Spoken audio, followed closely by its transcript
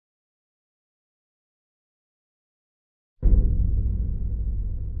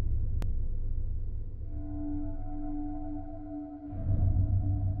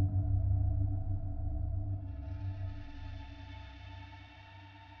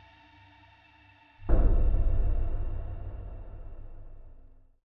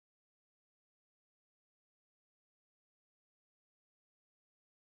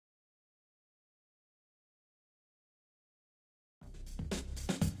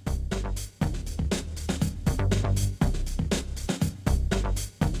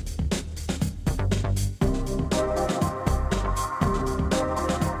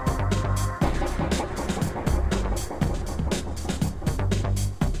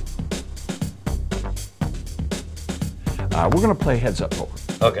We're going to play heads up poker.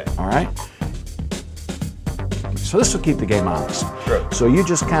 Okay. All right? So this will keep the game honest. True. So you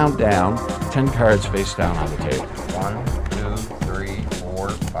just count down 10 cards face down on the table. 1, 2, 3, 4,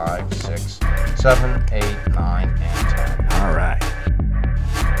 5, 6, 7, 8, 9, and 10. All right.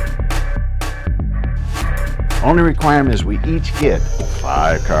 Only requirement is we each get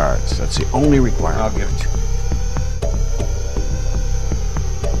 5 cards. That's the only requirement. I'll give it to you.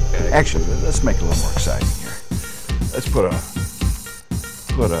 Actually, let's make it a little more exciting here. Let's put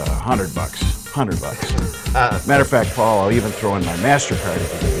 $100. $100. Matter of fact, Paul, I'll even throw in my MasterCard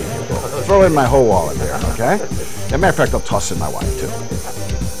if you give me a roll. Throw in my whole wallet there, okay? As a matter of fact, I'll toss in my wife too.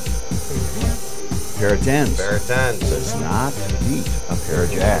 Pair of 10s. Pair of 10s. Does not beat a pair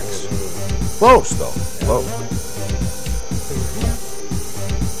of jacks. Close though. Close.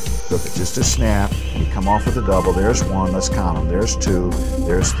 So if it's just a snap, you come off with a double. There's 1. Let's count them. There's 2.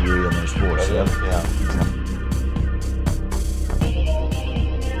 There's 3, and there's 4. So yeah.